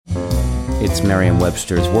It's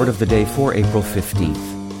Merriam-Webster's Word of the Day for April 15th.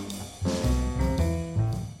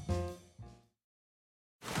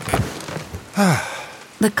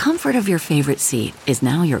 The comfort of your favorite seat is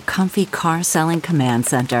now your comfy car-selling command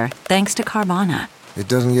center, thanks to Carvana. It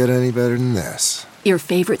doesn't get any better than this. Your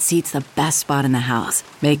favorite seat's the best spot in the house.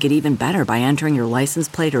 Make it even better by entering your license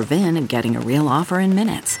plate or VIN and getting a real offer in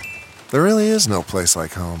minutes. There really is no place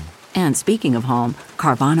like home. And speaking of home,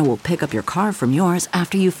 Carvana will pick up your car from yours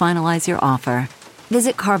after you finalize your offer.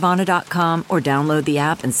 Visit Carvana.com or download the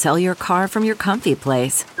app and sell your car from your comfy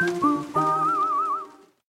place.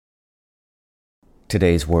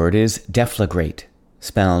 Today's word is deflagrate,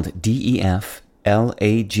 spelled D-E-F-L-A-G-R-A-T-E.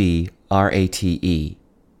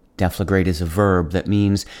 Deflagrate is a verb that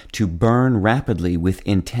means to burn rapidly with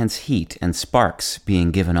intense heat and sparks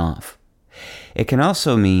being given off. It can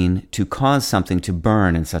also mean to cause something to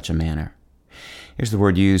burn in such a manner. Here's the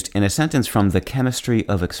word used in a sentence from The Chemistry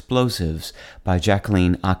of Explosives by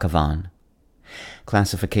Jacqueline Accavan.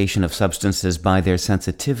 Classification of substances by their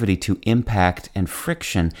sensitivity to impact and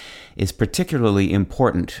friction is particularly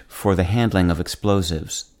important for the handling of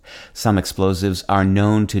explosives. Some explosives are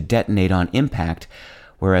known to detonate on impact,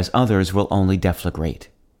 whereas others will only deflagrate.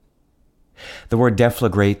 The word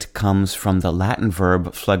deflagrate comes from the Latin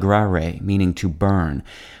verb flagrare, meaning to burn,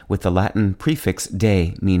 with the Latin prefix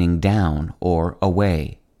de, meaning down or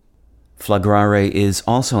away. Flagrare is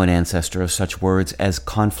also an ancestor of such words as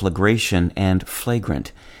conflagration and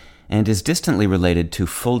flagrant, and is distantly related to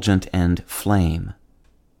fulgent and flame.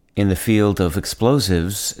 In the field of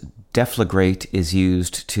explosives, deflagrate is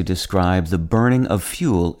used to describe the burning of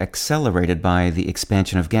fuel accelerated by the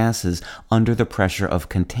expansion of gases under the pressure of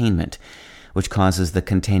containment, which causes the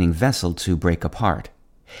containing vessel to break apart.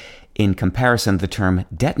 In comparison, the term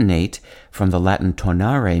detonate, from the Latin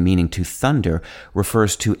tonare, meaning to thunder,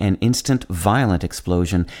 refers to an instant violent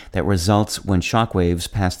explosion that results when shock waves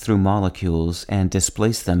pass through molecules and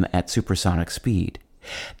displace them at supersonic speed.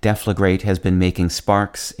 Deflagrate has been making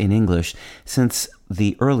sparks in English since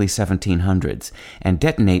the early 1700s, and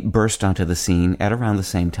detonate burst onto the scene at around the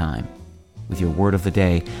same time. With your Word of the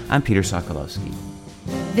Day, I'm Peter Sokolowski.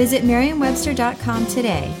 Visit Merriam-Webster.com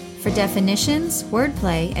today for definitions,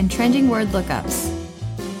 wordplay, and trending word lookups.